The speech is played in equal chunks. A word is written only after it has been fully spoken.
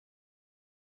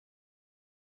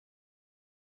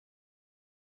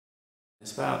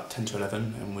It's about 10 to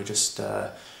 11 and we're just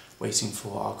waiting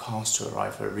for our cast to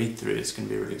arrive for a read-through. It's going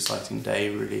to be a really exciting day,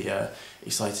 really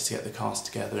excited to get the cast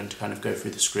together and to kind of go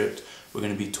through the script. We're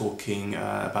going to be talking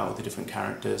about all the different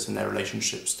characters and their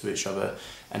relationships to each other,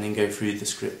 and then go through the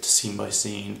script scene by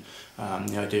scene.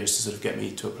 The idea is to sort of get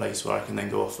me to a place where I can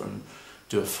then go off and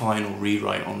do a final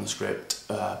rewrite on the script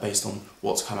based on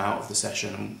what's come out of the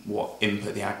session and what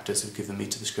input the actors have given me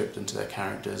to the script and to their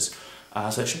characters.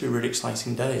 So it should be a really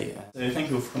exciting day. So thank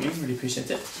you all for coming, really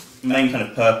appreciate it. The main kind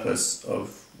of purpose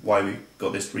of why we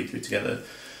got this read-through together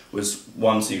was,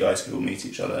 one, so you guys could all meet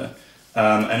each other,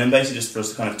 and then basically just for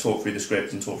us to kind of talk through the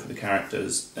script and talk through the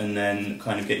characters, and then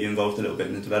kind of get you involved a little bit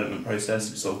in the development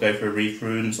process, sort of go for a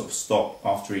read-through and sort of stop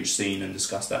after each scene and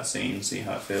discuss that scene, see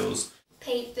how it feels.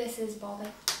 Pete, this is Bobby.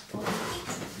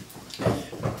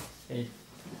 Hey.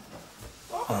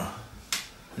 Oh,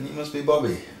 and you must be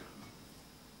Bobby.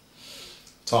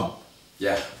 Tom.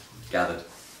 Yeah, gathered.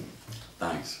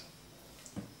 Thanks.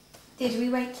 Did we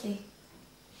wake you?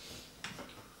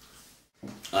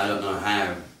 I don't know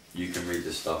how you can read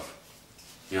this stuff.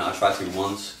 You know, I tried to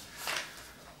once,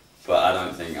 but I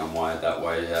don't think I'm wired that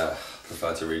way. I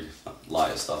prefer to read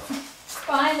lighter stuff.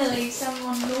 Finally,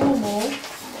 someone normal.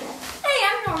 Hey,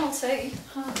 I'm normal too.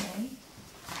 Hi.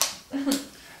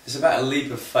 It's about a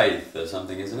leap of faith or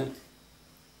something, isn't it?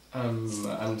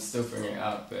 I'm still figuring it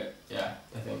out, but yeah,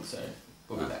 I think so.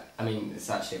 I mean, it's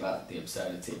actually about the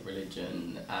absurdity of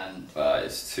religion and...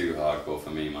 It's too hardcore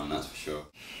for me, man, that's for sure.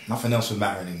 Nothing else would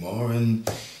matter anymore,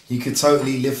 and you could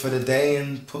totally live for the day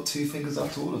and put two fingers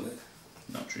up to all of it.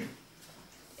 Not true.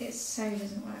 It so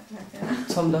doesn't work like that.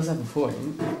 Tom does have a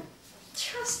point.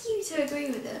 Trust you to agree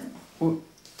with him. Well,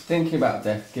 thinking about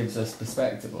death gives us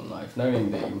perspective on life.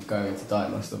 Knowing that you're going to die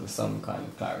must offer some kind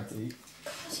of clarity.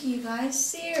 God, you guys,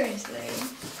 seriously?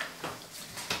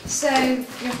 So,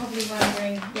 you're probably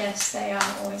wondering, yes, they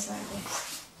are always like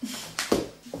this.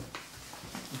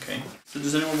 Okay. So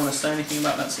does anyone want to say anything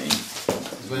about that scene?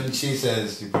 When she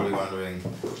says, you're probably wondering,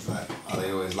 like, are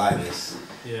they always like this?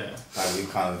 Yeah. Like, we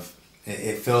kind of,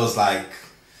 it feels like,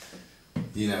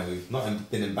 you know, we've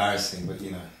not been embarrassing, but,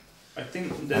 you know. I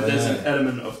think that there's an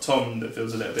element of Tom that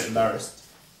feels a little bit embarrassed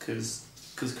because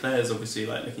Claire's obviously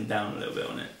like looking down a little bit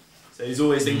on it. So he's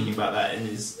always thinking about that in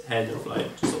his head of like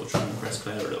just sort of trying to impress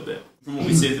Claire a little bit. From what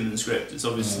we see of them in the script, it's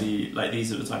obviously like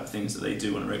these are the type of things that they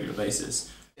do on a regular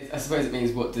basis. I suppose it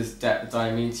means what does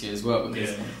die mean to you as well,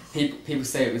 because people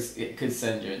say it could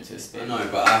send you into a spin. I know,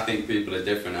 but I think people are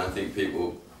different. I think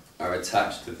people are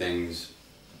attached to things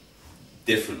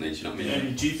differently, do you know what I mean?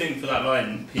 Yeah. Do you think for that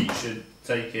line Pete should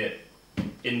take it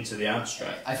into the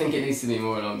abstract? I think it needs to be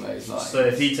more along those lines. So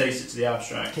if he takes it to the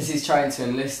abstract... Because he's trying to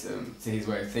enlist them to his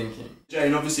way of thinking.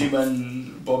 Jane, obviously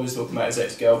when Bob is talking about his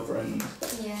ex-girlfriend,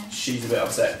 Yeah. she's a bit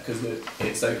upset because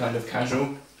it's so kind of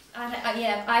casual.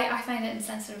 I find it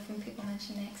insensitive when people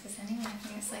mention exes anyway. I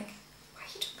think it's like, why are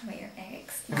you talking about your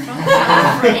ex? You're talking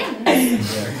about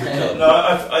friends.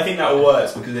 No, I think that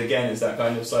works because again it's that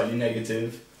kind of slightly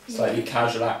negative, slightly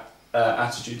casual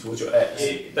attitude towards your ex.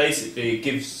 It basically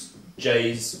gives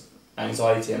Jay's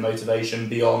anxiety and motivation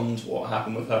beyond what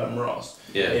happened with her and Ross.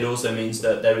 Yeah. It also means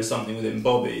that there is something within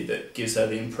Bobby that gives her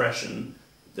the impression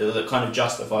that kind of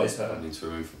justifies her. I need to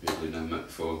remove from people who know met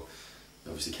before.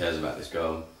 Obviously cares about this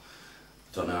girl.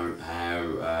 Don't know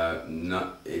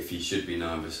how, if he should be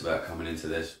nervous about coming into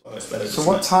this. So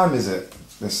what time is it,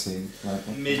 this scene? Like,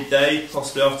 midday,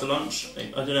 possibly after lunch. I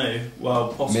don't know.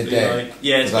 Well, possibly midday? like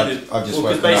it's kind of. I've just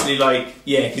well, woken basically up. like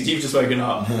because you've just woken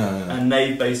up and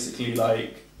they've basically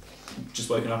like just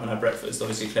woken up and had breakfast.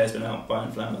 Obviously Claire's been out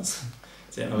buying flowers,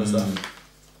 and other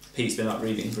stuff. Pete's been up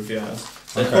reading for a few hours.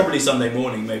 So it's probably Sunday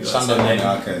morning, maybe. Sunday morning,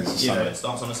 okay. You know, it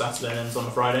starts on a Saturday and ends on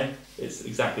a Friday. It's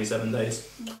exactly 7 days.